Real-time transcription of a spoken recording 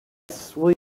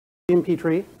William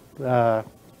Pietri.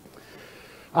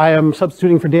 I am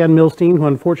substituting for Dan Milstein, who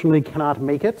unfortunately cannot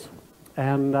make it,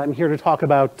 and I'm here to talk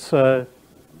about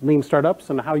lean startups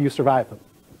and how you survive them.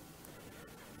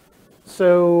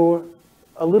 So,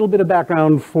 a little bit of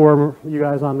background for you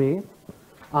guys on me.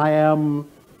 I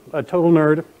am a total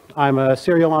nerd. I'm a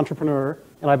serial entrepreneur,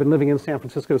 and I've been living in San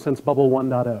Francisco since Bubble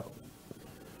 1.0.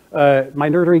 My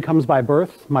nerdery comes by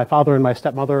birth. My father and my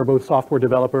stepmother are both software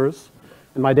developers,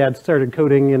 and my dad started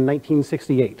coding in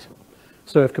 1968.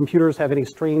 So if computers have any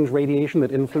strange radiation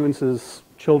that influences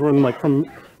children like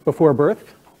from before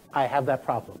birth, I have that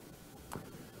problem.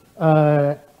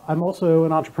 I'm also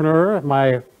an entrepreneur.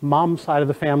 My mom's side of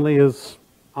the family is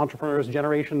entrepreneurs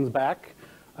generations back.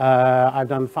 I've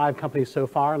done 5 companies so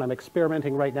far, and I'm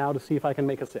experimenting right now to see if I can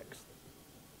make a 6th.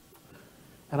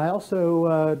 And I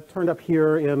also started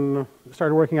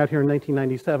working out here in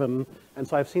 1997, and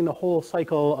so I've seen the whole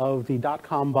cycle of the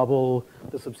dot-com bubble,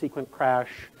 the subsequent crash,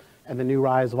 and the new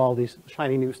rise of all these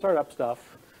shiny new startup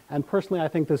stuff. And personally, I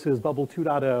think this is Bubble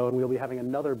 2.0, and we'll be having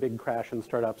another big crash in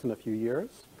startups in a few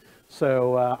years.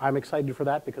 So I'm excited for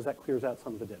that because that clears out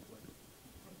some of the deadwood.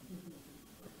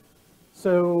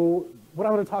 So what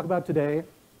I want to talk about today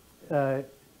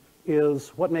is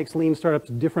what makes lean startups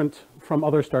different from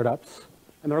other startups.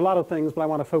 And there are a lot of things, but I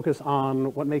want to focus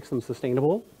on what makes them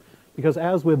sustainable. Because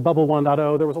as with Bubble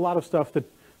 1.0, there was a lot of stuff that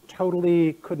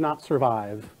totally could not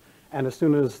survive. And as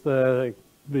soon as the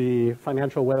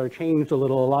financial weather changed a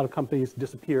little, a lot of companies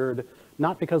disappeared,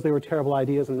 not because they were terrible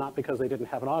ideas and not because they didn't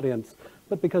have an audience,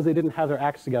 but because they didn't have their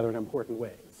acts together in important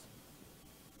ways.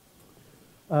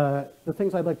 The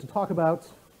things I'd like to talk about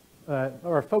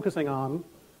or focusing on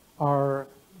are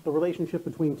the relationship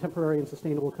between temporary and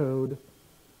sustainable code,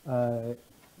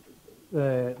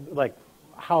 like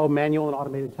how manual and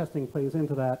automated testing plays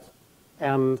into that,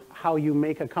 and how you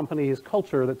make a company's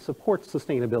culture that supports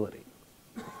sustainability.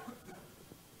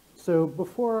 So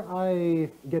before I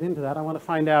get into that, I want to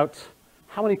find out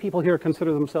how many people here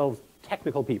consider themselves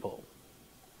technical people?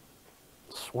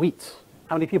 Sweet.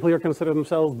 How many people here consider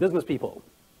themselves business people?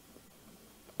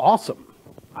 Awesome.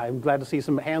 I'm glad to see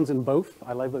some hands in both.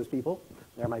 I love those people.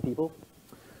 They're my people.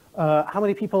 How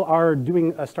many people are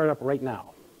doing a startup right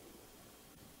now?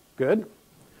 Good.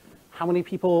 How many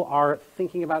people are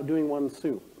thinking about doing one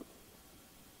soon?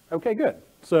 Okay, good.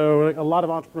 So a lot of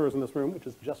entrepreneurs in this room, which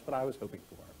is just what I was hoping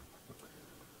for.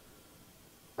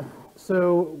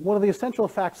 So one of the essential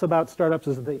facts about startups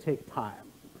is that they take time.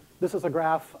 This is a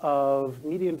graph of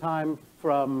median time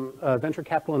from venture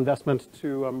capital investment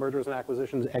to mergers and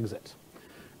acquisitions exit.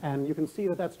 And you can see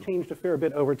that that's changed a fair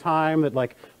bit over time, that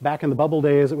like back in the bubble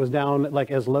days, it was down like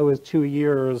as low as 2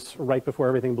 years right before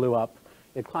everything blew up.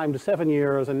 It climbed to 7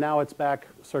 years, and now it's back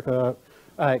circa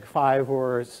back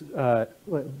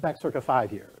circa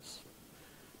 5 years.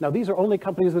 Now these are only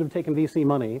companies that have taken VC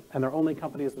money, and they're only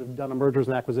companies that have done a mergers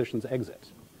and acquisitions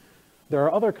exit. There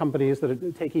are other companies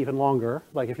that take even longer,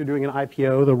 like if you're doing an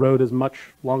IPO, the road is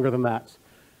much longer than that.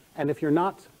 And if you're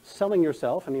not selling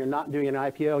yourself and you're not doing an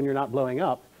IPO and you're not blowing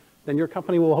up, then your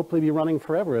company will hopefully be running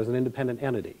forever as an independent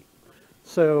entity.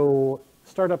 So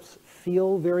startups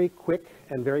feel very quick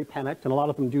and very panicked, and a lot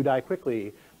of them do die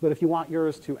quickly. But if you want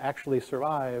yours to actually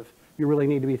survive, you really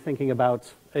need to be thinking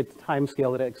about a time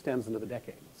scale that extends into the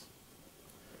decades.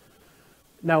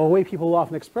 Now, a way people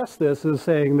often express this is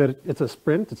saying that it's a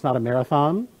sprint, it's not a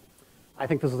marathon. I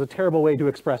think this is a terrible way to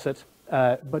express it,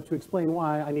 but to explain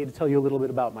why, I need to tell you a little bit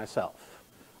about myself.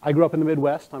 I grew up in the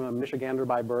Midwest. I'm a Michigander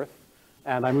by birth,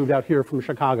 and I moved out here from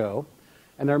Chicago.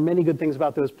 And there are many good things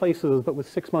about those places, but with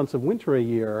 6 months of winter a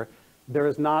year, there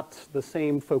is not the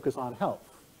same focus on health.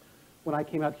 When I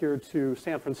came out here to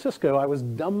San Francisco, I was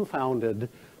dumbfounded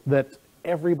that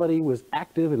everybody was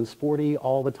active and sporty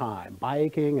all the time,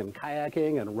 biking and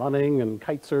kayaking and running and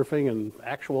kite surfing and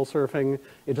actual surfing.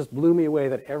 It just blew me away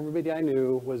that everybody I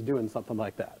knew was doing something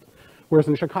like that. Whereas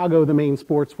in Chicago, the main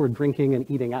sports were drinking and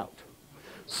eating out.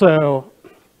 So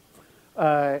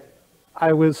I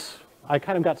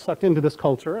kind of got sucked into this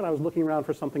culture, and I was looking around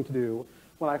for something to do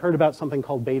when I heard about something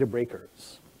called Beta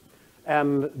Breakers.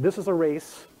 And this is a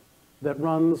race that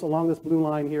runs along this blue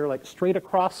line here, like straight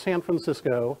across San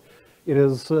Francisco. It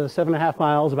is 7.5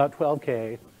 miles, about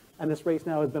 12K. And this race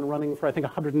now has been running for, I think,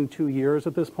 102 years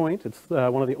at this point. It's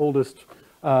one of the oldest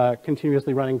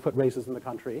continuously running foot races in the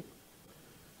country.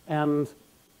 And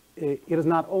it is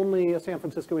not only a San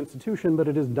Francisco institution, but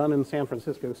it is done in San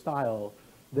Francisco style.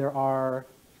 There are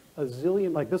a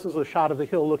zillion, like this is a shot of the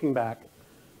hill looking back.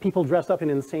 People dressed up in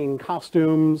insane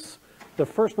costumes. The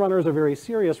first runners are very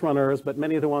serious runners, but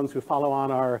many of the ones who follow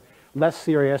on are less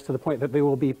serious, to the point that they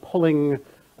will be pulling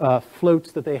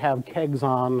floats that they have kegs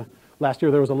on. Last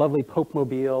year there was a lovely Pope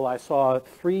Mobile. I saw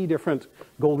 3 different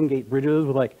Golden Gate bridges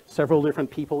with like several different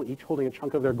people, each holding a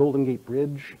chunk of their Golden Gate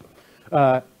bridge.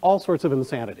 All sorts of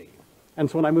insanity. And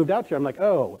so when I moved out here, I'm like,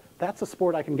 oh, that's a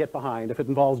sport I can get behind. If it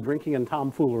involves drinking and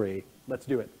tomfoolery, let's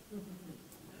do it.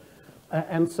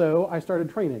 And so I started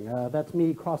training. That's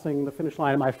me crossing the finish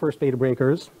line of my first Beta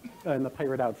Breakers in the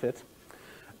pirate outfit.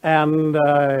 And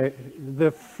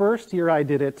the first year I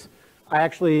did it,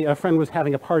 a friend was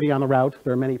having a party on the route.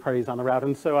 There are many parties on the route.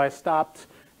 And so I stopped,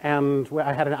 and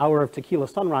I had an hour of tequila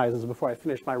sunrises before I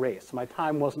finished my race. My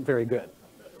time wasn't very good.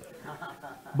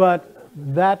 But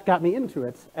that got me into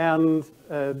it. And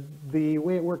the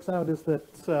way it works out is that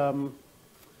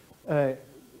I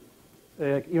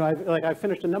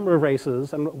finished a number of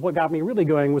races, and what got me really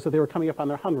going was that they were coming up on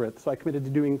their 100th, so I committed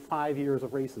to doing 5 years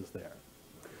of races there.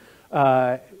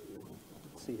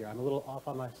 Let's see here, I'm a little off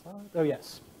on my slide. Oh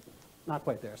yes, not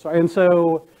quite there, sorry. And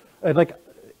so,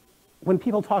 when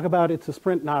people talk about it's a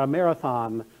sprint, not a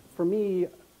marathon, for me,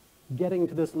 getting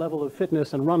to this level of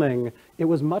fitness and running, it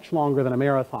was much longer than a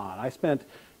marathon. I spent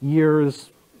years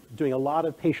doing a lot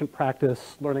of patient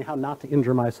practice, learning how not to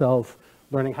injure myself,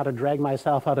 learning how to drag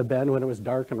myself out of bed when it was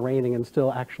dark and raining and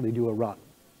still actually do a run.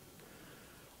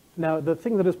 Now, the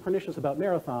thing that is pernicious about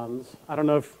marathons, I don't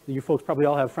know if you folks probably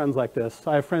all have friends like this.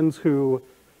 I have friends who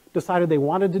decided they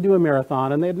wanted to do a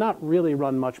marathon and they had not really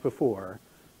run much before.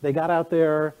 They got out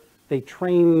there, they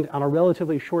trained on a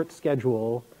relatively short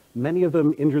schedule. Many of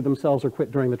them injured themselves or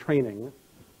quit during the training.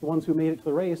 The ones who made it to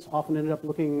the race often ended up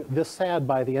looking this sad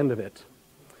by the end of it.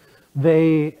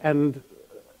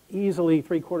 Easily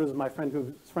 3/4 of my friends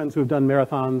who have done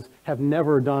marathons have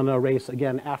never done a race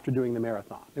again after doing the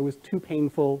marathon. It was too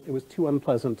painful, it was too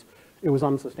unpleasant, it was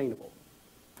unsustainable.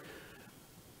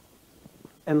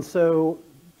 And so,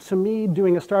 to me,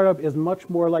 doing a startup is much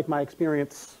more like my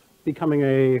experience becoming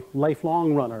a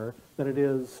lifelong runner than it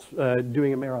is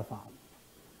doing a marathon.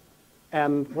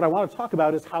 And what I want to talk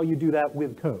about is how you do that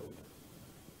with code.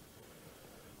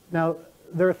 Now,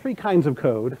 there are 3 kinds of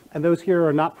code, and those here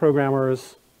are not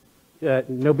programmers.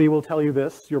 Nobody will tell you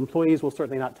this. Your employees will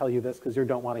certainly not tell you this because you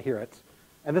don't want to hear it.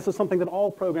 And this is something that all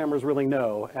programmers really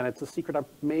know, and it's a secret I'm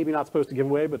maybe not supposed to give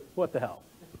away, but what the hell.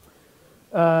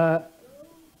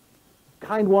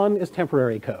 Kind 1 is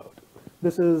temporary code.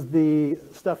 This is the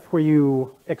stuff where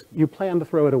you plan to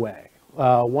throw it away.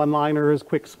 One-liners,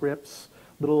 quick scripts,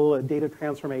 little data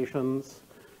transformations.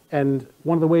 And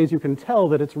one of the ways you can tell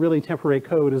that it's really temporary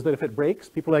code is that if it breaks,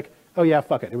 people are like, oh yeah,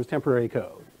 fuck it was temporary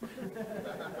code.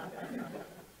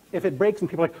 If it breaks and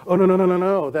people are like, oh,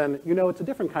 no, then you know it's a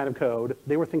different kind of code.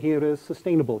 They were thinking of it as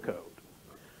sustainable code.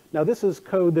 Now, this is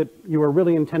code that you are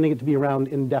really intending it to be around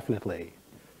indefinitely.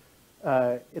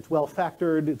 It's well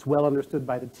factored, it's well understood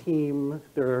by the team,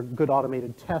 there are good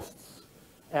automated tests,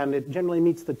 and it generally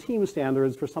meets the team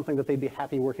standards for something that they'd be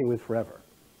happy working with forever.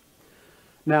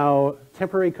 Now,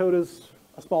 temporary code is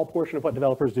a small portion of what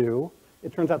developers do.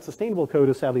 It turns out sustainable code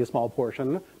is sadly a small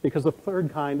portion, because the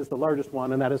 3rd kind is the largest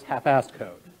one, and that is half-assed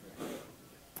code.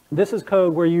 This is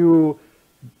code where you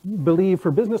believe for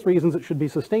business reasons it should be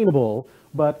sustainable,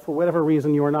 but for whatever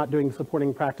reason you are not doing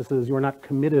supporting practices, you are not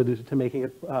committed to making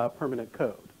it permanent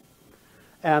code.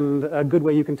 And a good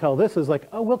way you can tell this is like,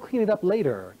 oh, we'll clean it up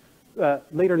later.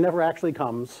 Later never actually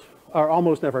comes, or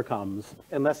almost never comes,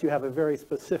 unless you have a very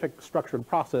specific structured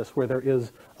process where there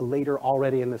is a later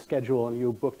already in the schedule and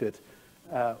you booked it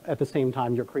at the same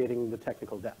time you're creating the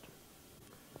technical debt.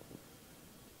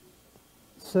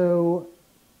 So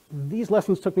these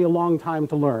lessons took me a long time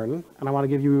to learn, and I want to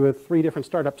give you 3 different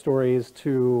startup stories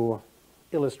to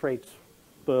illustrate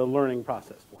the learning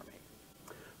process for me.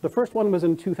 The first one was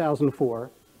in 2004.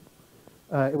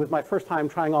 It was my first time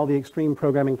trying all the extreme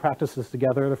programming practices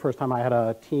together, the first time I had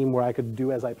a team where I could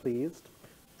do as I pleased,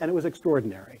 and it was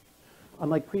extraordinary.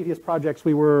 Unlike previous projects,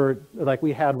 we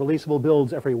had releasable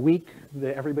builds every week.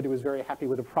 Everybody was very happy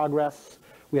with the progress.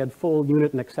 We had full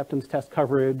unit and acceptance test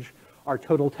coverage. Our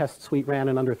total test suite ran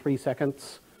in under 3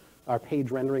 seconds. Our page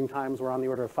rendering times were on the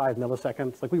order of 5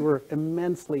 milliseconds. We were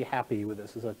immensely happy with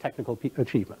this as a technical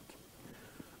achievement.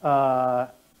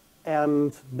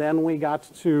 And then we got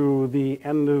to the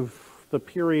end of the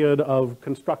period of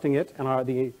constructing it, and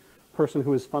the person who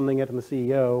was funding it and the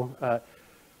CEO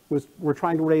were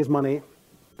trying to raise money.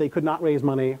 They could not raise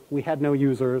money. We had no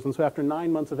users. And so after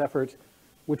 9 months of effort,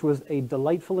 which was a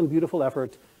delightful and beautiful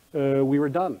effort, we were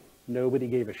done. Nobody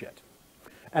gave a shit.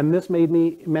 And this made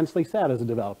me immensely sad as a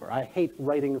developer. I hate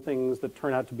writing things that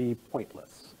turn out to be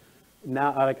pointless.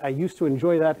 Now, I used to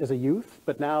enjoy that as a youth,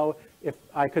 but now if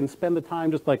I can spend the time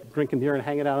just drinking beer and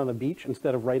hanging out on the beach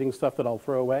instead of writing stuff that I'll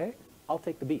throw away, I'll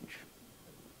take the beach.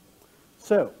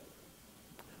 So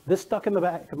this stuck in the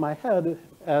back of my head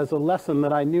as a lesson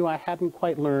that I knew I hadn't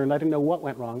quite learned. I didn't know what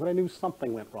went wrong, but I knew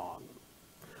something went wrong.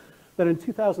 Then in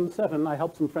 2007, I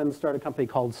helped some friends start a company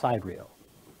called Sidereel.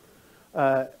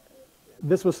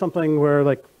 This was something where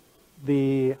like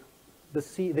a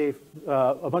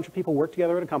bunch of people worked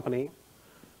together at a company.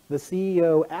 The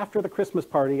CEO, after the Christmas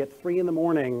party at 3 in the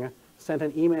morning, sent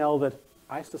an email that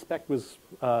I suspect was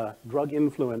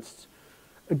drug-influenced,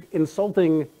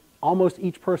 insulting almost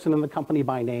each person in the company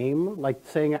by name, like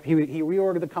saying he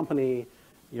reorged the company,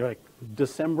 like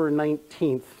December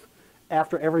 19th,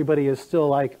 after everybody is still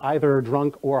like either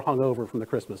drunk or hungover from the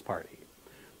Christmas party.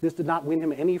 This did not win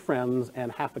him any friends,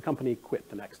 and half the company quit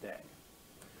the next day.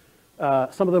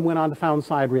 Some of them went on to found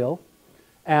Sidereel,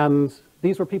 and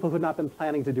these were people who had not been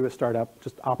planning to do a startup,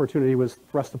 just opportunity was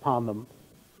thrust upon them.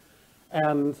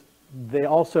 And they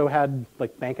also had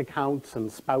like bank accounts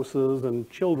and spouses and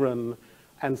children,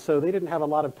 and so they didn't have a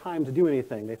lot of time to do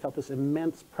anything. They felt this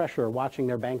immense pressure watching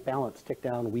their bank balance tick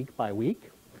down week by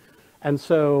week. And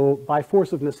so by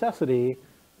force of necessity,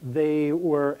 they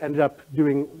ended up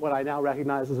doing what I now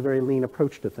recognize as a very lean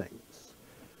approach to things.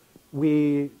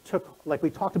 We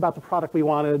talked about the product we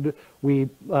wanted, we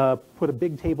put a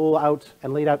big table out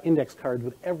and laid out index cards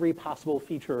with every possible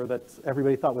feature that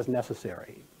everybody thought was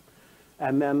necessary.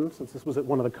 And then, since this was at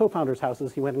one of the co-founders'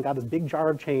 houses, he went and got his big jar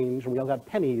of change, and we all got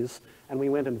pennies, and we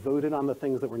went and voted on the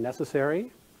things that were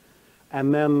necessary.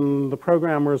 And then the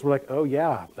programmers were like, oh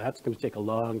yeah, that's going to take a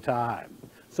long time.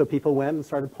 So people went and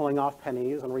started pulling off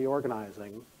pennies and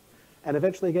reorganizing. And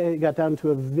eventually it got down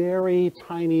to a very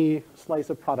tiny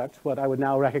slice of product, what I would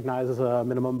now recognize as a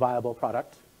minimum viable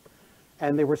product.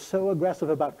 And they were so aggressive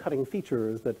about cutting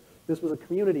features that this was a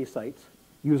community site.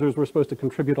 Users were supposed to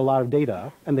contribute a lot of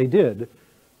data, and they did,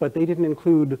 but they didn't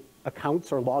include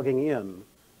accounts or logging in.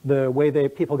 The way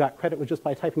people got credit was just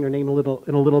by typing their name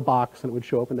in a little box, and it would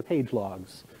show up in the page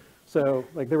logs. So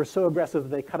like they were so aggressive that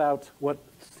they cut out what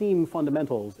seem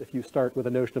fundamentals if you start with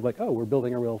a notion of like, oh, we're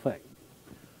building a real thing.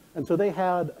 And so they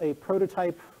had a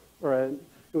prototype, it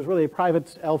was really a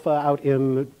private alpha out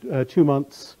in 2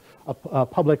 months, a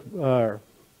private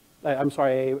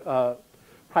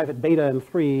beta in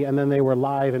 3, and then they were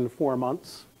live in 4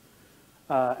 months.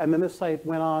 And then this site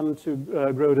went on to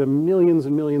grow to millions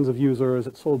and millions of users.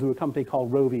 It sold to a company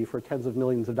called Rovi for tens of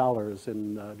millions of dollars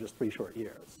in just 3 short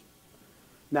years.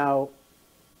 Now,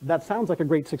 that sounds like a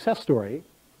great success story,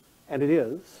 and it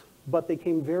is, but they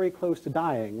came very close to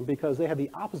dying because they had the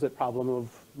opposite problem of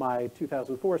my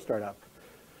 2004 startup.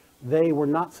 They were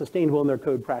not sustainable in their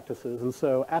code practices, and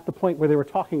so at the point where they were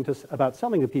talking about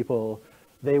selling to people,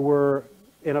 they were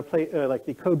in a place, like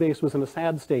the code base was in a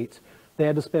sad state. They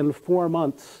had to spend 4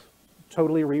 months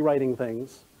totally rewriting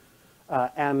things,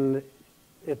 and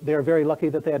they're very lucky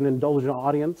that they had an indulgent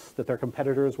audience, that their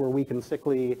competitors were weak and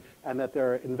sickly, and that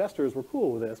their investors were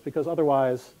cool with this, because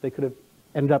otherwise they could have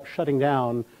ended up shutting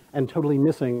down and totally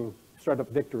missing Startup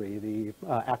Victory, the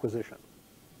acquisition.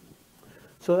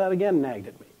 So that again nagged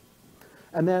at me.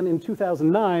 And then in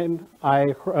 2009,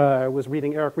 I was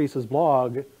reading Eric Ries's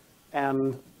blog,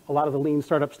 and a lot of the lean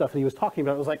startup stuff that he was talking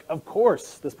about, I was like, of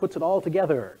course, this puts it all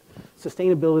together.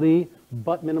 Sustainability,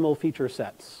 but minimal feature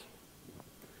sets.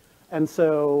 And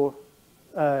so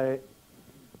that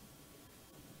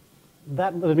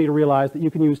led me to realize that you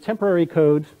can use temporary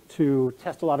code to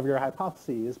test a lot of your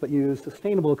hypotheses, but use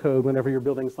sustainable code whenever you're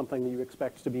building something that you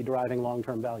expect to be deriving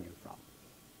long-term value from.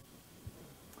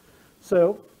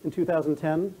 So in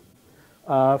 2010,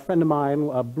 a friend of mine,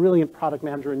 a brilliant product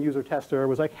manager and user tester,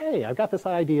 was like, hey, I've got this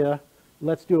idea.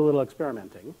 Let's do a little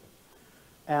experimenting.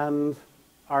 And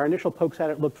our initial pokes at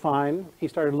it looked fine. He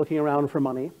started looking around for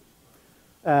money.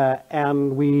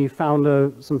 And we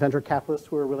found some venture capitalists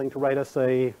who were willing to write us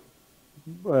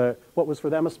what was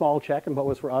for them a small check and what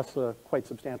was for us a quite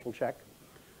substantial check.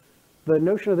 The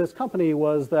notion of this company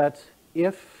was that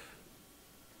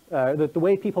that the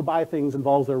way people buy things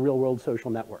involves their real-world social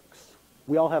networks.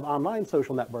 We all have online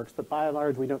social networks, but by and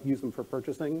large, we don't use them for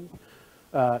purchasing.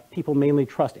 People mainly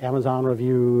trust Amazon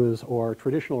reviews or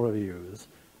traditional reviews.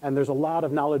 And there's a lot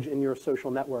of knowledge in your social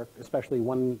network, especially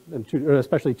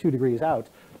 2 degrees out,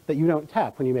 that you don't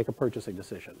tap when you make a purchasing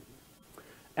decision.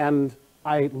 And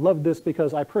I love this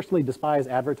because I personally despise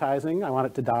advertising. I want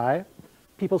it to die.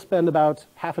 People spend about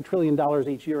 $500 billion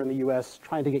each year in the US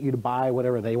trying to get you to buy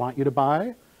whatever they want you to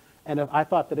buy. And I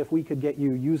thought that if we could get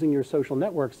you using your social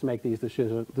networks to make these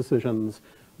decisions,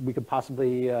 we could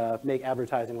possibly make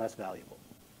advertising less valuable.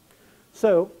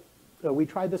 So we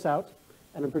tried this out.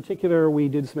 And in particular, we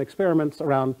did some experiments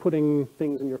around putting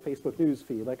things in your Facebook news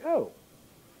feed, like, oh,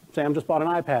 Sam just bought an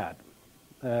iPad.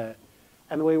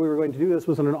 And the way we were going to do this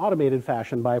was in an automated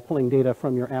fashion by pulling data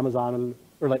from your Amazon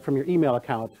or like from your email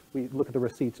account. We look at the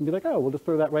receipts and be like, oh, we'll just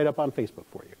throw that right up on Facebook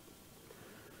for you.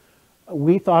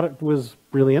 We thought it was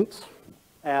brilliant.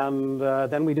 And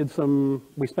then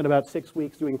we spent about 6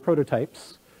 weeks doing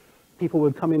prototypes. People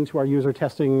would come into our user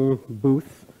testing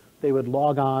booth. They would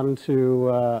log on to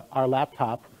our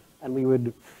laptop, and they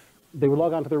would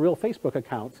log on to their real Facebook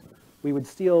account. We would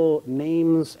steal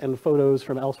names and photos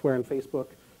from elsewhere in Facebook,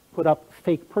 put up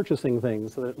fake purchasing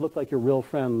things so that it looked like your real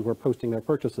friends were posting their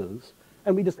purchases.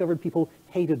 And we discovered people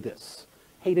hated this.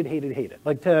 Hated.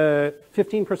 Like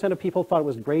 15% of people thought it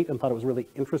was great and thought it was really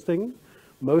interesting.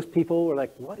 Most people were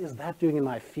like, what is that doing in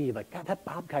my feed? Like, God, that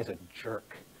Bob guy's a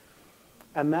jerk.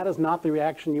 And that is not the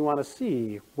reaction you want to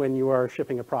see when you are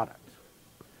shipping a product.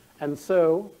 And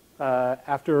so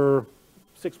after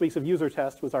 6 weeks of user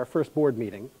test was our first board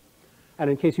meeting. And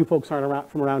in case you folks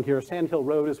aren't from around here, Sand Hill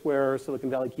Road is where Silicon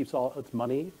Valley keeps all its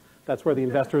money. That's where the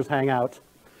investors hang out.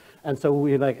 And so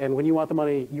and when you want the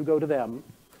money, you go to them.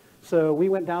 So we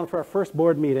went down for our first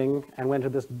board meeting and went to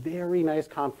this very nice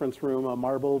conference room, a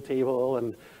marble table,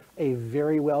 and a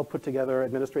very well put together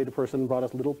administrative person brought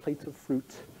us little plates of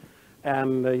fruit.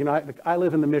 And I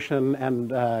live in the Mission,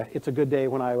 and it's a good day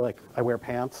when I wear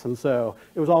pants, and so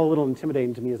it was all a little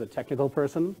intimidating to me as a technical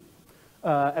person.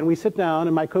 And we sit down,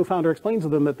 and my co-founder explains to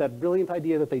them that brilliant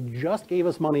idea that they just gave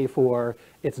us money for,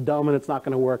 it's dumb and it's not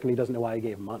going to work, and he doesn't know why he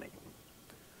gave them money.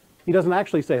 He doesn't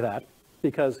actually say that,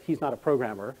 because he's not a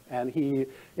programmer, and he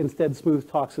instead smooth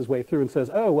talks his way through and says,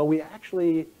 oh, well, we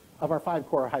actually, of our 5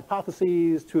 core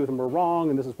hypotheses, 2 of them were wrong,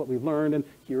 and this is what we've learned, and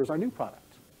here's our new product.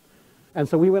 And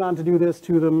so we went on to do this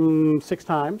to them 6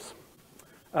 times.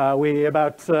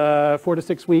 About 4 to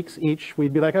 6 weeks each,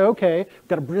 we'd be like, oh, okay, we've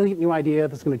got a brilliant new idea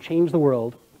that's going to change the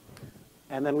world.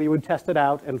 And then we would test it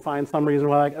out and find some reason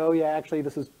why, like, oh, yeah, actually,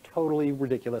 this is totally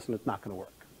ridiculous and it's not going to work.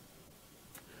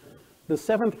 The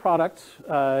 7th product,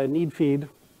 Need Feed,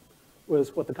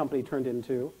 was what the company turned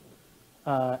into.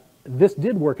 This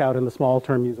did work out in the small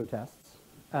term user tests.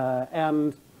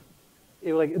 And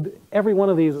every one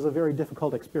of these is a very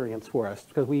difficult experience for us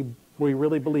because we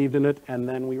really believed in it, and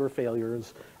then we were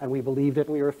failures, and we believed it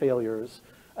and we were failures.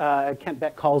 Kent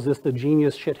Beck calls this the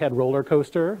genius shithead roller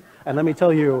coaster. And let me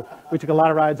tell you, we took a lot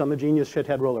of rides on the genius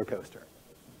shithead roller coaster.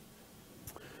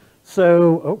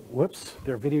 So, oh, whoops,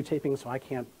 they're videotaping, so I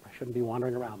shouldn't be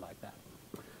wandering around like that.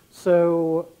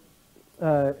 So,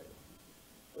 our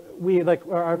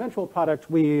eventual product,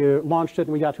 we launched it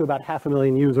and we got to about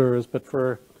 500,000 users, but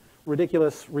for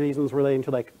ridiculous reasons relating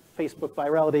to Facebook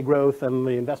virality growth and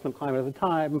the investment climate at the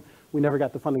time, we never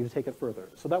got the funding to take it further.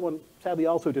 So that one sadly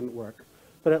also didn't work,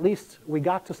 but at least we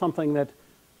got to something that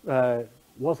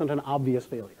wasn't an obvious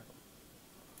failure.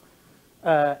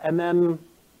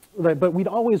 But we'd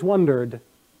always wondered,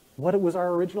 was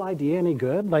our original idea any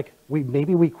good?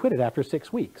 Maybe we quit it after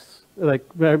 6 weeks.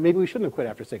 Maybe we shouldn't have quit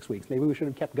after 6 weeks. Maybe we should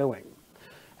have kept going.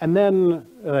 And then,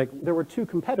 there were 2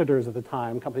 competitors at the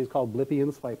time, companies called Blippy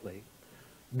and Swipely.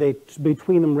 They,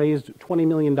 between them, raised $20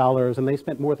 million, and they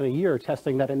spent more than a year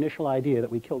testing that initial idea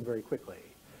that we killed very quickly.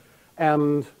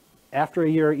 And after a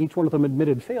year, each one of them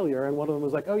admitted failure, and one of them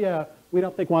was like, oh yeah, we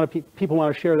don't think people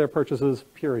want to share their purchases,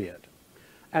 period.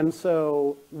 And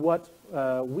so what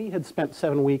we had spent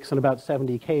 7 weeks and about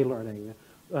 70K learning,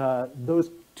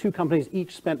 those 2 companies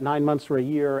each spent 9 months or a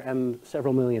year and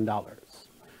several $1 million.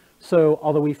 So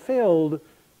although we failed,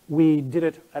 we did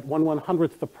it at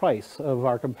 1/100th the price of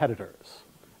our competitors.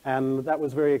 And that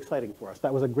was very exciting for us.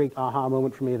 That was a great aha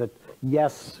moment for me that,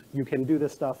 yes, you can do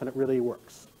this stuff and it really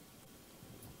works.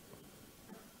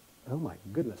 Oh my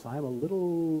goodness, I'm a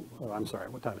little, oh, I'm sorry,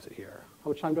 what time is it here?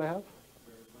 How much time do I have?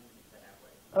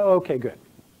 Oh, okay, good.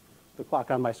 The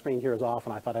clock on my screen here is off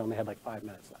and I thought I only had 5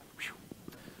 minutes left.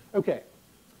 Okay,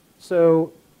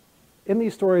 so in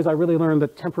these stories, I really learned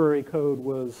that temporary code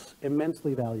was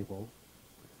immensely valuable,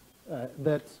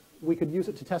 that we could use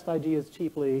it to test ideas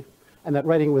cheaply, and that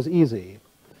writing was easy.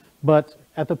 But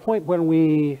at the point when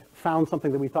we found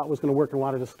something that we thought was going to work and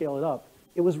wanted to scale it up,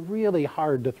 it was really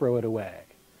hard to throw it away.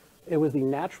 It was the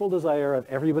natural desire of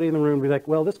everybody in the room to be like,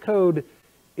 well, this code,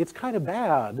 it's kind of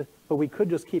bad, but we could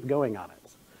just keep going on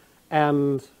it.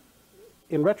 And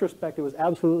in retrospect, it was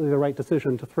absolutely the right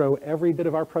decision to throw every bit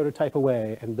of our prototype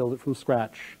away and build it from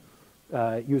scratch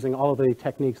using all of the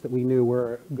techniques that we knew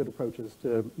were good approaches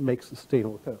to make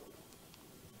sustainable code.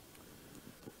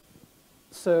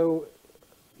 So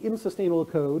in sustainable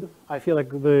code, I feel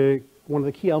like one of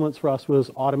the key elements for us was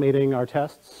automating our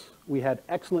tests. We had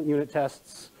excellent unit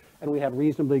tests, and we had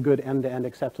reasonably good end-to-end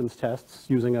acceptance tests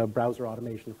using a browser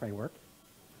automation framework.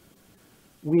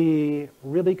 We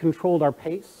really controlled our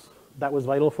pace. that was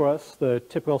vital for us. The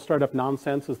typical startup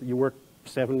nonsense is that you work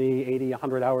 70, 80,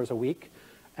 100 hours a week.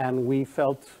 And we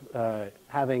felt,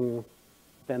 having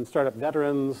been startup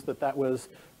veterans, that that was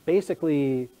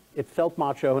basically, it felt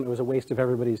macho and it was a waste of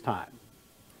everybody's time.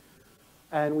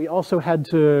 And we also had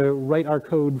to write our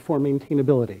code for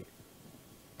maintainability.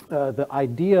 The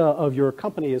idea of your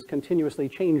company is continuously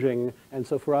changing, and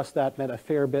so for us that meant a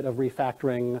fair bit of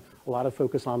refactoring, a lot of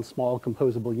focus on small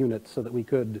composable units so that we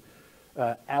could,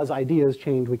 as ideas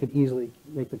change, we could easily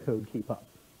make the code keep up.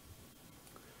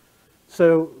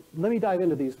 So let me dive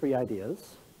into these three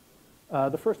ideas.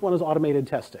 The first one is automated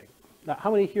testing. Now,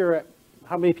 how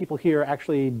many people here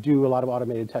actually do a lot of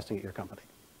automated testing at your company?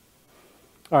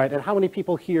 All right, and how many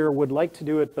people here would like to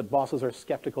do it, but bosses are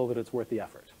skeptical that it's worth the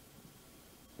effort?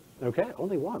 Okay,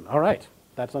 only one. All right,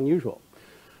 that's unusual.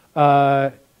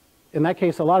 In that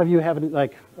case, a lot of you haven't,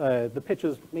 like, the pitch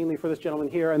is mainly for this gentleman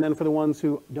here, and then for the ones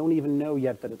who don't even know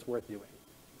yet that it's worth doing.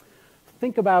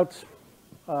 Think about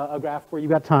a graph where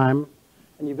you've got time,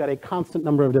 and you've got a constant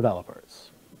number of developers.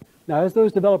 Now, as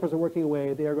those developers are working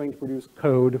away, they are going to produce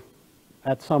code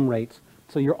at some rate,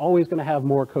 so you're always going to have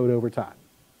more code over time.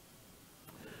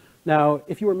 Now,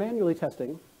 if you were manually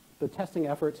testing, the testing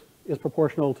effort is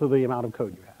proportional to the amount of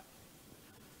code you have.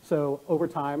 So over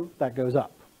time, that goes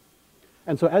up.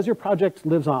 And so as your project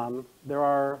lives on, there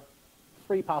are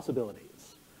three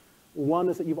possibilities. One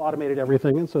is that you've automated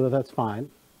everything, and so that's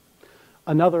fine.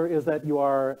 Another is that you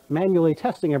are manually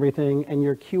testing everything, and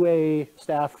your QA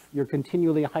staff, you're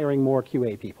continually hiring more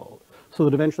QA people, so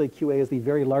that eventually QA is the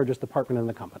very largest department in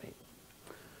the company.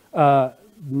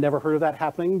 Never heard of that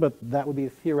happening, but that would be a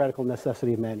theoretical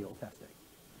necessity of manual testing.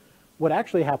 What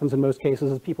actually happens in most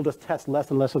cases is people just test less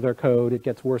and less of their code. It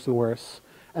gets worse and worse.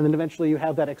 And then eventually you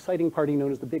have that exciting party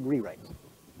known as the big rewrite.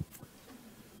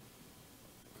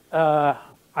 I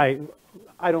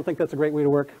don't think that's a great way to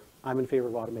work. I'm in favor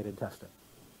of automated testing.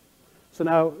 So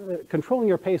now, controlling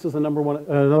your pace is another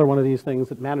one of these things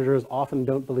that managers often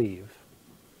don't believe.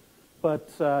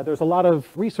 But there's a lot of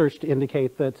research to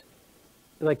indicate that,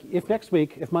 like, if next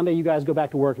week, if Monday you guys go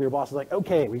back to work and your boss is like,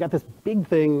 okay, we got this big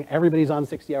thing, everybody's on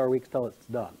 60-hour weeks till it's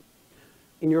done.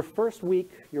 In your first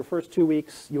week, your first 2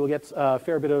 weeks, you will get a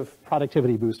fair bit of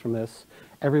productivity boost from this.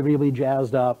 Everybody will be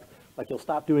jazzed up. Like, you'll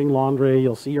stop doing laundry,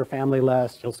 you'll see your family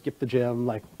less, you'll skip the gym.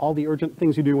 Like, all the urgent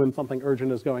things you do when something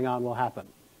urgent is going on will happen.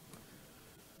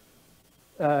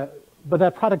 But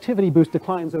that productivity boost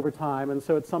declines over time, and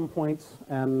so at some point,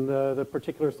 and the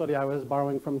particular study I was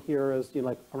borrowing from here is, you know,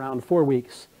 like around 4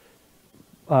 weeks,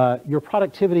 your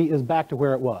productivity is back to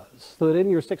where it was. So that in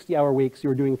your 60-hour weeks,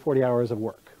 you're doing 40 hours of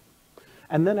work.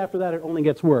 And then after that, it only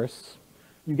gets worse.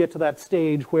 You get to that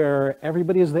stage where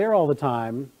everybody is there all the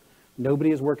time.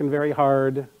 Nobody is working very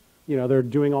hard. You know, they're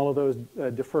doing all of those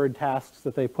deferred tasks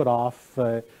that they put off,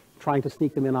 trying to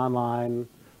sneak them in online.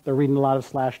 They're reading a lot of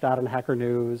Slashdot and Hacker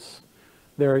News.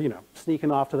 They're, you know, sneaking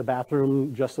off to the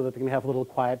bathroom just so that they can have a little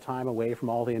quiet time away from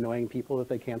all the annoying people that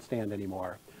they can't stand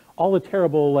anymore. All the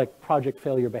terrible, like, project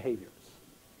failure behaviors.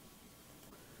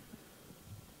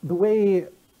 The way,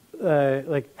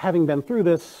 like, having been through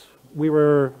this, we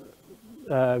were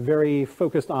very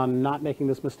focused on not making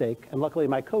this mistake. And luckily,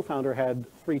 my co-founder had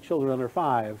 3 children under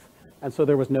 5, and so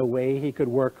there was no way he could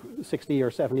work 60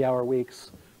 or 70-hour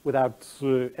weeks without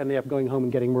ending up going home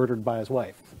and getting murdered by his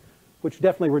wife, which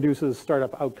definitely reduces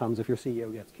startup outcomes if your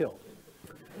CEO gets killed.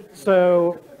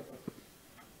 So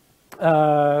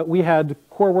we had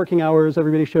core working hours.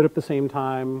 Everybody showed up at the same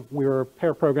time. We were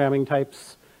pair programming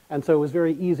types, and so it was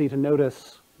very easy to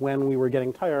notice when we were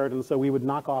getting tired, and so we would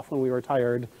knock off when we were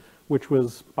tired, which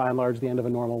was, by and large, the end of a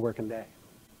normal working day.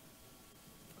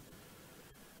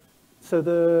 So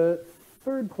the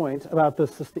third point about the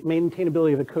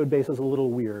maintainability of the code base is a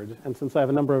little weird, and since I have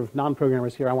a number of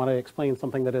non-programmers here, I want to explain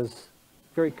something that is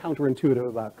very counterintuitive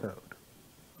about code.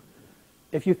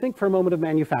 If you think for a moment of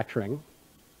manufacturing,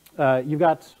 you've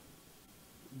got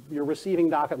your receiving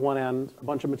dock at one end, a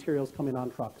bunch of materials come in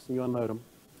on trucks, and you unload them.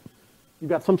 You've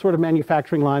got some sort of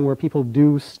manufacturing line where people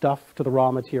do stuff to the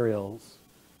raw materials,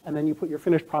 and then you put your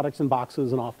finished products in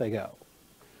boxes and off they go.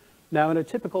 Now, in a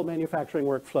typical manufacturing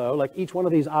workflow, like, each one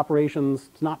of these operations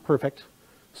is not perfect.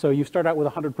 So you start out with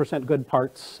 100% good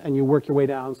parts, and you work your way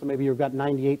down. So maybe you've got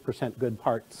 98% good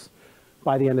parts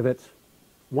by the end of it.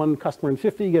 One customer in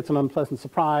 50 gets an unpleasant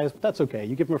surprise, but that's okay.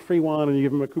 You give them a free one, and you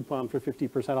give them a coupon for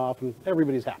 50% off, and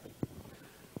everybody's happy.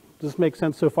 Does this make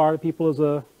sense so far to people as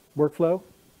a workflow?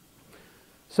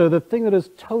 So the thing that is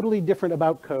totally different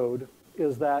about code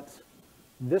is that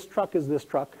this truck is this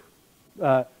truck.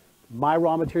 My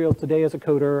raw materials today as a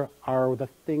coder are the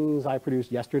things I produced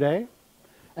yesterday.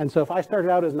 And so if I started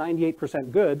out as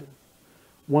 98% good,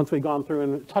 Once we've gone through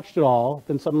and touched it all,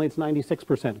 then suddenly it's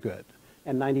 96% good,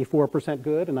 and 94%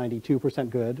 good, and 92%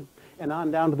 good, and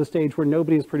on down to the stage where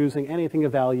nobody's producing anything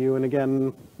of value, and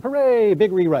again, hooray,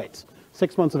 big rewrites.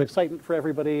 6 months of excitement for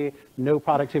everybody, no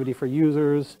productivity for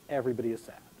users, everybody is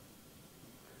sad.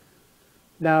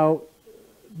 Now,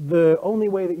 the only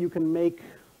way that you can make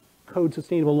code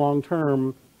sustainable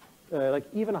long-term, like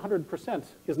even 100%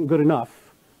 isn't good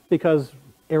enough, because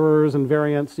errors and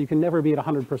variants, you can never be at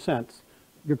 100%.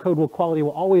 Your quality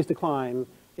will always decline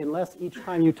unless each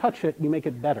time you touch it, you make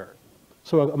it better.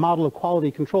 So a model of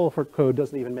quality control for code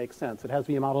doesn't even make sense. It has to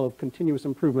be a model of continuous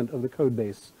improvement of the code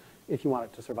base if you want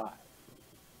it to survive.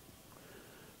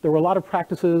 There were a lot of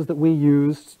practices that we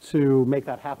used to make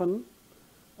that happen.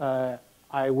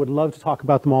 I would love to talk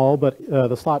about them all, but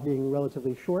the slot being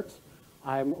relatively short,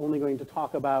 I'm only going to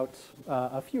talk about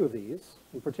a few of these,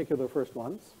 in particular the first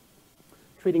ones.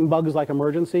 Treating bugs like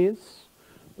emergencies,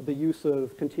 the use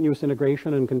of continuous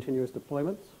integration and continuous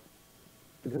deployment,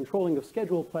 the controlling of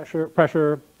schedule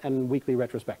pressure, and weekly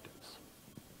retrospectives.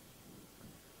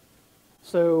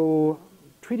 So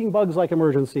treating bugs like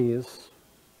emergencies,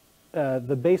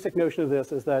 the basic notion of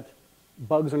this is that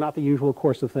bugs are not the usual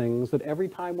course of things, that every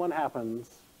time one happens,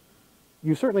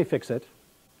 you certainly fix it,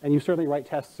 and you certainly write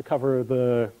tests to cover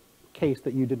the case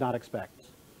that you did not expect.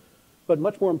 But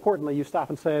much more importantly, you stop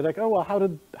and say, like, oh, well, how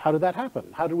did that happen?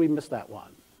 How did we miss that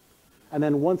one? And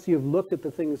then once you've looked at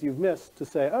the things you've missed to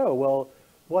say, oh, well,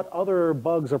 what other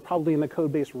bugs are probably in the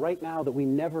code base right now that we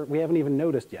haven't even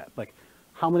noticed yet? Like,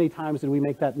 how many times did we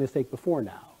make that mistake before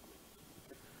now?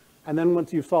 And then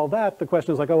once you've solved that, the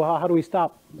question is like, oh, well, how do we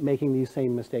stop making these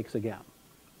same mistakes again?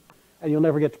 And you'll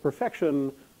never get to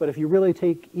perfection, but if you really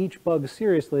take each bug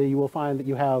seriously, you will find that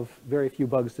you have very few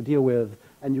bugs to deal with,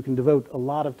 and you can devote a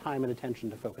lot of time and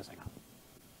attention to focusing on them.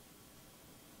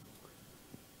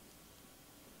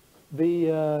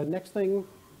 The next thing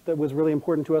that was really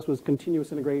important to us was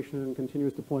continuous integration and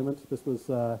continuous deployment. This was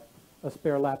a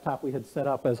spare laptop we had set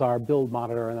up as our build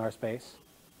monitor in our space.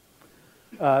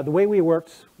 The way we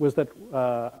worked was that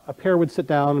a pair would sit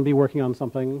down and be working on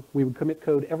something. We would commit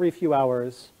code every few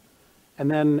hours, and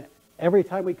then every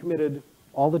time we committed,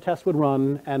 all the tests would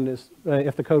run, and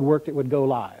if the code worked, it would go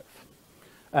live.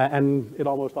 And it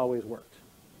almost always worked.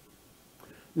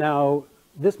 Now,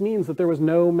 this means that there was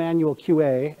no manual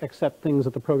QA except things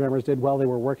that the programmers did while they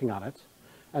were working on it.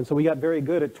 And so we got very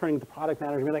good at turning to the product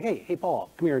manager and being like, hey, Paul,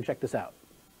 come here and check this out.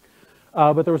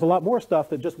 But there was a lot more stuff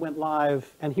that just went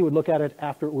live, and he would look at it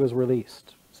after it was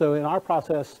released. So in our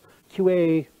process,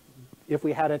 QA, if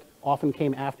we had it, often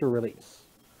came after release.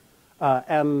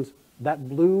 And that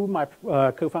blew my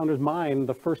co-founder's mind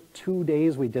the first 2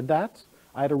 days we did that.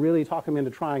 I had to really talk him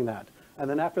into trying that. And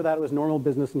then after that, it was normal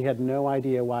business, and he had no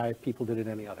idea why people did it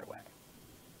any other way.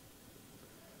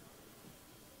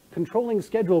 Controlling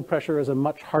schedule pressure is a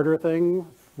much harder thing,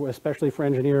 especially for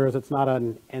engineers. It's not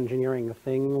an engineering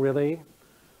thing, really.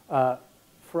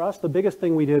 For us, the biggest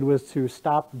thing we did was to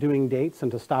stop doing dates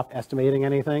and to stop estimating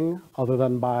anything other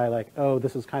than by like, oh,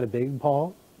 this is kind of big,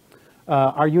 Paul.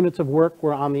 Our units of work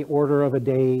were on the order of a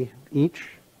day each.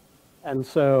 And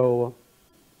so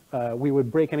we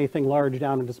would break anything large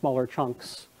down into smaller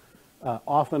chunks,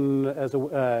 often as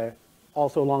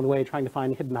also along the way trying to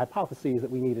find hidden hypotheses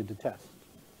that we needed to test.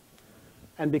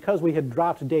 And because we had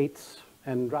dropped dates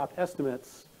and dropped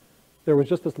estimates, there was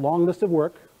just this long list of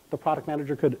work. The product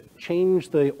manager could change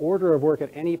the order of work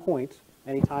at any point,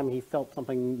 anytime he felt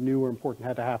something new or important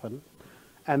had to happen.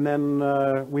 And then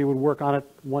we would work on it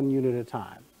one unit at a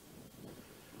time.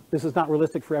 This is not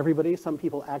realistic for everybody. Some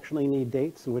people actually need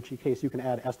dates, in which case you can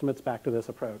add estimates back to this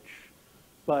approach.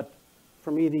 But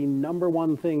for me, the number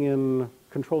one thing in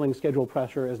controlling schedule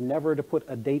pressure is never to put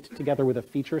a date together with a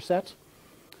feature set.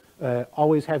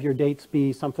 Always have your dates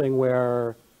be something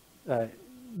where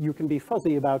you can be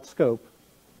fuzzy about scope,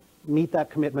 meet that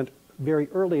commitment very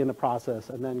early in the process,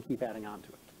 and then keep adding on to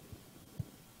it.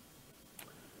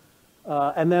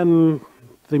 And then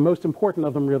the most important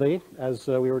of them, really, as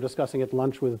we were discussing at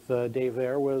lunch with Dave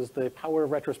there, was the power of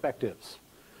retrospectives.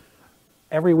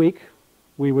 Every week,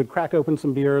 we would crack open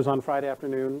some beers on Friday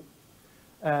afternoon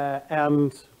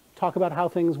and talk about how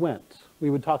things went.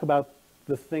 We would talk about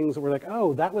the things that were like,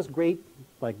 oh, that was great.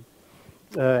 Like,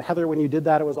 Heather, when you did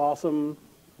that, it was awesome.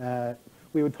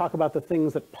 We would talk about the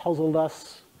things that puzzled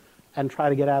us and try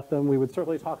to get at them. We would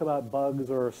certainly talk about bugs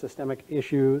or systemic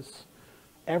issues.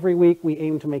 Every week, we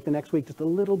aim to make the next week just a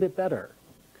little bit better.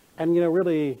 And, you know,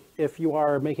 really, if you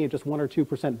are making it just 1 or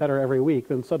 2% better every week,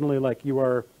 then suddenly, like, you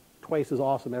are twice as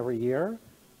awesome every year.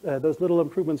 Those little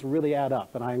improvements really add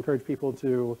up, and I encourage people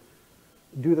to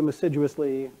do them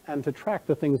assiduously and to track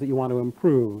the things that you want to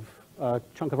improve a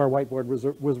chunk of our whiteboard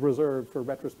was reserved for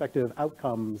retrospective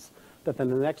outcomes that then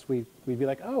the next week we'd be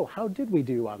like, oh, how did we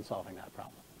do on solving that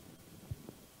problem?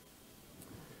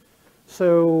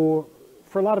 So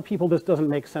for a lot of people, this doesn't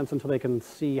make sense until they can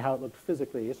see how it looked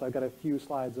physically. So I've got a few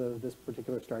slides of this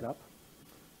particular startup.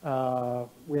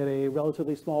 We had a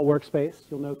relatively small workspace.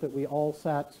 You'll note that we all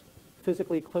sat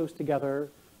physically close together,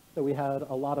 that we had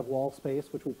a lot of wall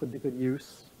space, which we put to good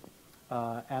use,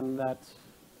 and that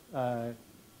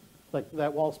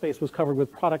that wall space was covered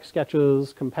with product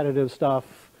sketches, competitive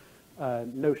stuff,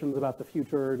 notions about the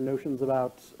future, notions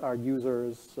about our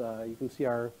users. You can see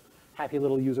our happy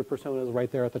little user personas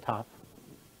right there at the top.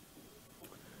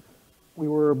 We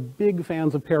were big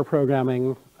fans of pair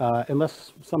programming.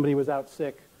 Unless somebody was out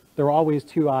sick, there were always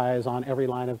 2 eyes on every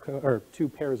line of code, or 2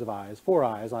 pairs of eyes, 4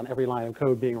 eyes on every line of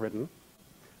code being written.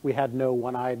 We had no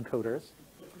one-eyed coders.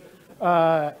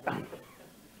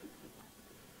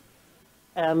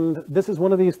 And this is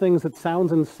one of these things that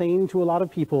sounds insane to a lot of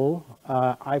people.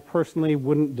 I personally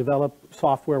wouldn't develop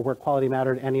software where quality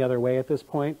mattered any other way at this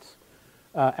point.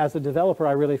 As a developer,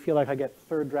 I really feel like I get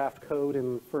third draft code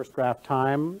in first draft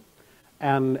time.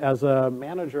 And as a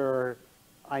manager,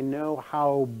 I know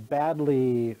how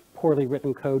badly poorly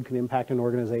written code can impact an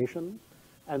organization.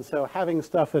 And so having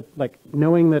stuff that, like,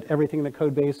 knowing that everything in the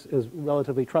code base is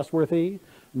relatively trustworthy,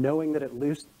 knowing that at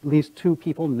least 2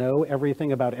 people know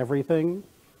everything about everything,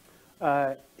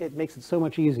 it makes it so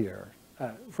much easier.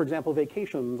 For example,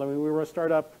 vacations. I mean, we were a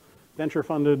startup, venture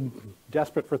funded,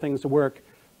 desperate for things to work.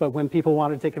 But when people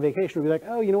wanted to take a vacation, we'd be like,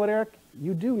 oh, you know what, Eric?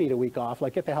 You do need a week off.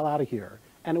 Like, get the hell out of here.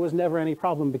 And it was never any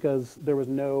problem because there was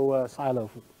no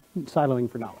siloing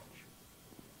for knowledge.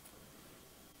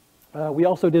 We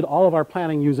also did all of our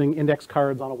planning using index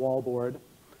cards on a wall board.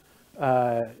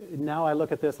 Now I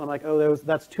look at this and I'm like, oh,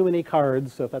 that's too many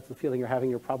cards. So if that's the feeling you're having,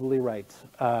 you're probably right.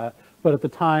 But at the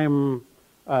time,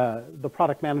 the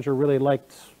product manager really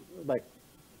liked,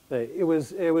 it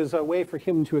was a way for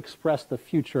him to express the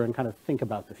future and kind of think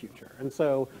about the future. And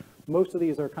so most of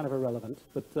these are kind of irrelevant.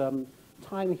 But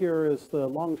time here is the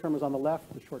long term is on the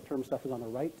left, the short term stuff is on the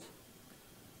right.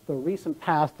 The recent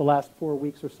past, the last 4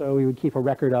 weeks or so, we would keep a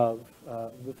record of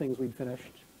the things we'd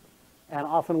finished. And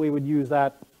often we would use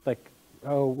that, like,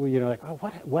 oh,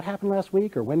 what happened last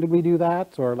week? Or when did we do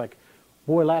that? Or like,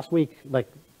 boy, last week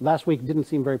didn't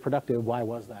seem very productive. Why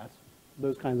was that?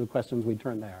 Those kinds of questions we'd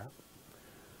turn there.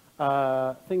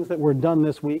 Things that were done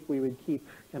this week, we would keep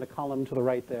in a column to the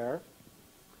right there.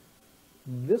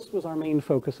 This was our main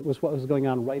focus. It was what was going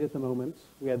on right at the moment.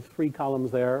 We had 3 columns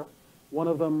there. One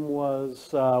of them was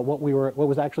what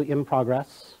was actually in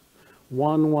progress.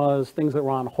 One was things that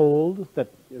were on hold, that,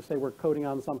 say we're coding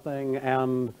on something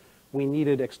and we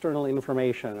needed external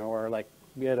information, or like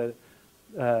we had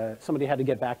somebody had to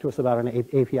get back to us about an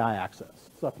API access.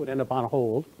 Stuff would end up on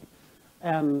hold.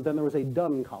 And then there was a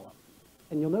done column.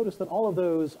 And you'll notice that all of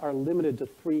those are limited to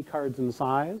 3 cards in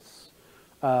size.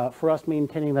 For us,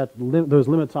 maintaining those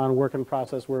limits on work in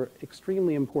process were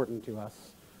extremely important to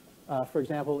us. For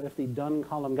example, if the done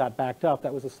column got backed up,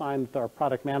 that was a sign that our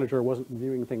product manager wasn't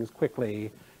reviewing things quickly.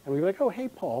 And we were like, oh, hey,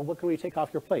 Paul, what can we take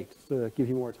off your plate to give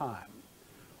you more time?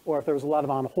 Or if there was a lot of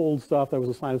on-hold stuff, that was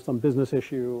a sign of some business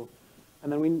issue. And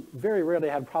then we very rarely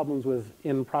had problems with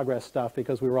in-progress stuff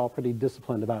because we were all pretty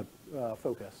disciplined about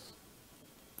focus.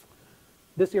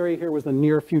 This area here was the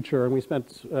near future, and we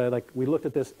spent, we looked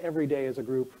at this every day as a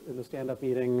group in the stand-up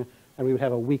meeting, and we would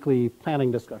have a weekly planning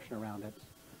discussion around it.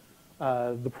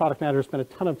 The product manager spent a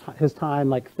ton of his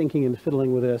time thinking and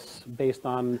fiddling with this based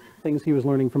on things he was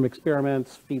learning from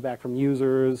experiments, feedback from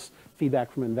users,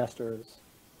 feedback from investors.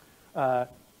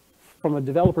 From a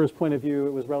developer's point of view,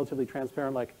 it was relatively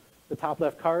transparent. Like the top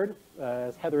left card,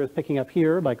 as Heather is picking up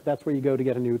here, that's where you go to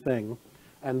get a new thing.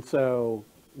 And so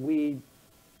we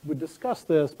would discuss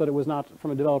this, but it was not, from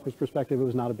a developer's perspective, it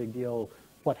was not a big deal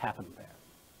what happened there.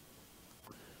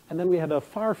 And then we had a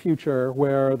far future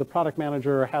where the product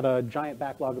manager had a giant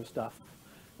backlog of stuff.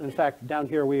 And in fact, down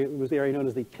here, it was the area known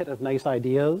as the pit of nice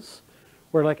ideas.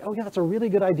 We're like, oh yeah, that's a really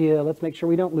good idea. Let's make sure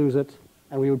we don't lose it.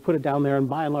 And we would put it down there and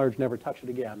by and large never touch it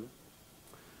again.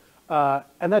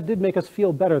 And that did make us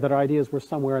feel better that our ideas were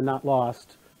somewhere and not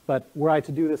lost. But were I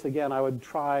to do this again, I would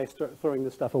try throwing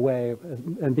this stuff away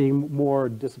and being more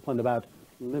disciplined about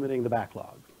limiting the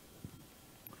backlog.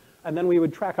 And then we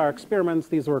would track our experiments.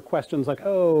 These were questions like,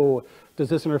 oh, does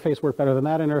this interface work better than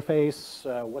that interface?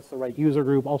 What's the right user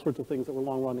group? All sorts of things that were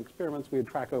long-run experiments we would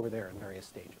track over there in various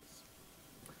stages.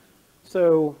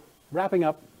 So wrapping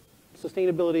up,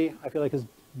 sustainability, I feel like, is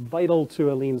vital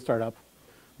to a lean startup,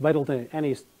 vital to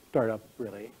any startup,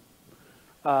 really.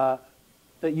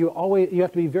 that you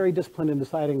have to be very disciplined in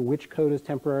deciding which code is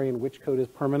temporary and which code is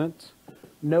permanent.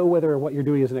 Know whether what you're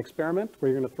doing is an experiment,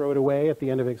 where you're going to throw it away at the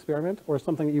end of an experiment, or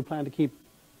something that you plan to keep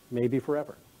maybe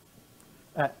forever.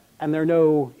 And there are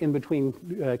no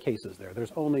in-between cases there.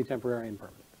 There's only temporary and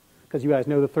permanent. Because you guys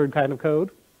know the third kind of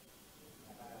code?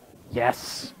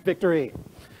 Yes, victory.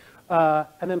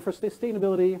 And then for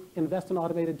sustainability, invest in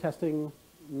automated testing,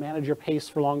 manage your pace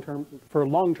for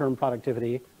long-term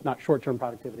productivity, not short-term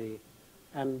productivity,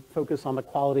 and focus on the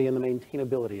quality and the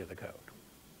maintainability of the code.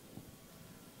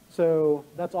 So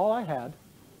that's all I had,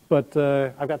 but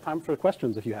I've got time for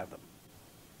questions if you have them.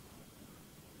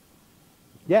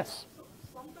 Yes? So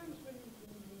sometimes when you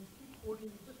keep coding,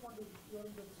 you just want to, you're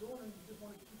in that zone and you just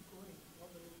want to keep going.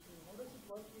 How does it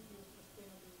work with your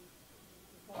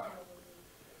sustainability?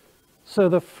 So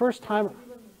the first time,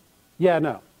 yeah,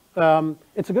 no.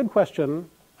 It's a good question.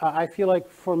 I feel like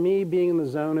for me, being in the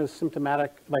zone is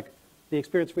symptomatic. Like the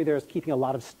experience for me there is keeping a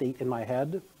lot of state in my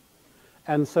head.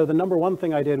 And so the number one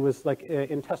thing I did was like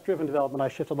in test-driven development, I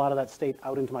shifted a lot of that state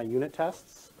out into my unit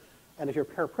tests. And if you're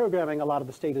pair programming, a lot of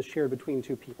the state is shared between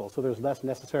two people. So there's less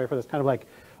necessary for this kind of like,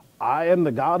 I am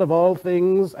the God of all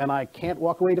things and I can't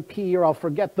walk away to pee or I'll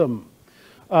forget them,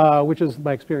 which is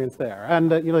my experience there.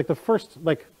 And you know, like the first,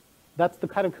 like that's the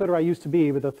kind of coder I used to be,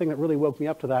 but the thing that really woke me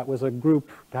up to that was a group,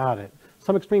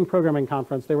 some extreme programming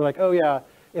conference. They were like, oh yeah,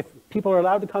 if people are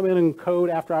allowed to come in and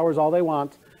code after hours all they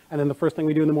want, and then the first thing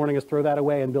we do in the morning is throw that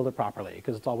away and build it properly,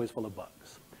 because it's always full of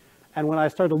bugs. And when I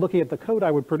started looking at the code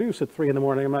I would produce at 3 in the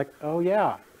morning, I'm like, oh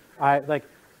yeah,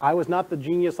 I was not the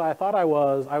genius I thought I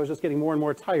was just getting more and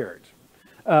more tired.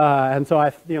 And so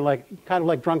kind of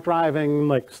like drunk driving,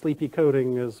 like sleepy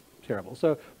coding is terrible.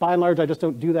 So by and large, I just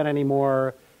don't do that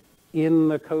anymore in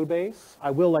the code base.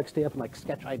 I will like stay up and like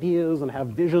sketch ideas and have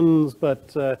visions,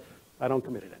 but I don't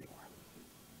commit it anymore.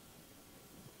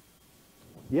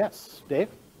 Yes, Dave?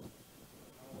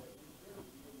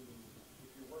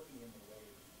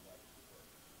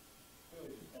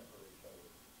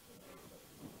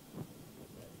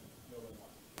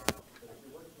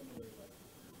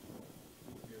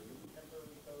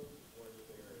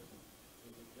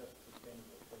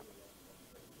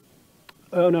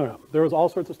 Oh, no. There was all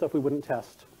sorts of stuff we wouldn't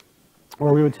test,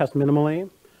 or we would test minimally,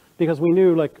 because we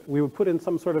knew like we would put in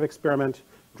some sort of experiment,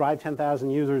 drive 10,000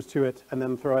 users to it, and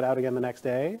then throw it out again the next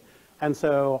day. And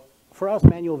so for us,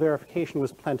 manual verification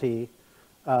was plenty,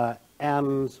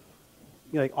 and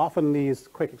you know, like often these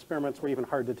quick experiments were even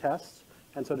hard to test.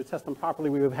 And so to test them properly,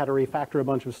 we would have had to refactor a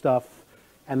bunch of stuff,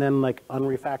 and then like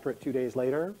unrefactor it 2 days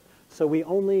later. So we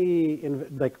only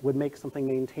would make something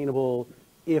maintainable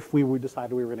if we would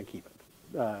decide we were going to keep it.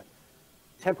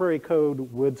 Temporary code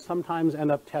would sometimes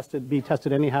end up be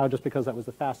tested anyhow, just because that was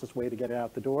the fastest way to get it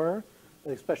out the door,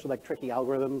 especially like tricky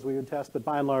algorithms we would test. But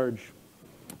by and large,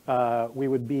 we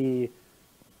would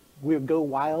go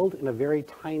wild in a very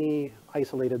tiny,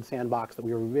 isolated sandbox that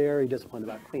we were very disciplined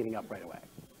about cleaning up right away.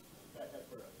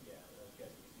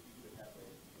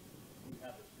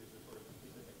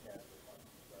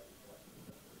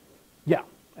 Yeah,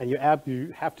 and you have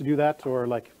to do that, or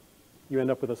like you end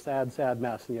up with a sad, sad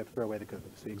mess, and you have to throw away the code.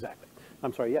 See, exactly.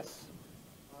 I'm sorry, yes?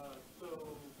 So, for those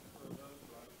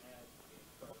who aren't at a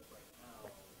startup right now,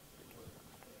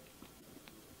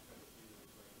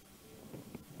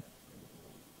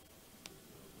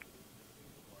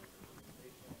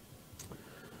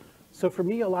 So for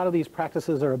me, a lot of these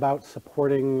practices are about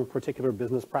supporting particular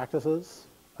business practices.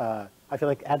 I feel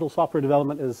like agile software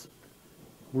development is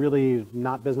really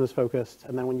not business focused,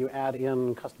 and then when you add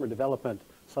in customer development,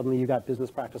 suddenly you got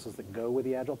business practices that go with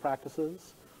the agile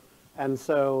practices. And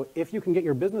so if you can get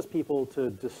your business people to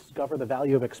discover the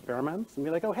value of experiments and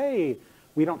be like, oh, hey,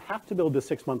 we don't have to build this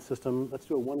 6-month system. Let's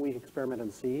do a 1-week experiment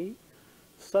and see.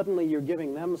 Suddenly you're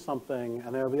giving them something,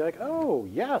 and they'll be like, oh,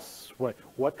 yes,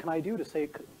 what can I do to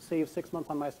save 6 months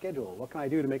on my schedule? What can I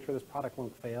do to make sure this product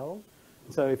won't fail?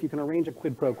 So if you can arrange a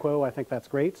quid pro quo, I think that's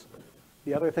great.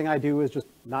 The other thing I do is just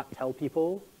not tell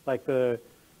people, like the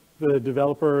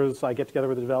developers, I get together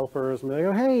with the developers and be like,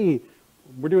 oh, hey,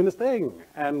 we're doing this thing.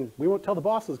 And we won't tell the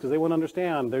bosses because they won't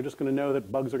understand. They're just going to know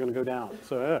that bugs are going to go down.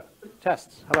 So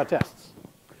tests, how about tests?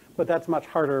 But that's much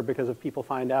harder because if people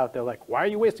find out, they're like, why are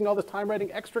you wasting all this time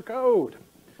writing extra code?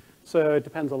 So it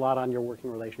depends a lot on your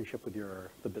working relationship with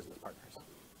the business partners.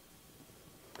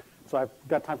 So I've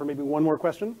got time for maybe one more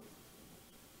question.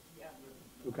 yeah,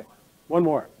 Okay, one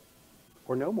more.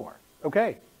 Or no more.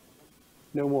 Okay.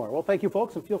 No more. Well, thank you,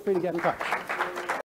 folks, and feel free to get in touch.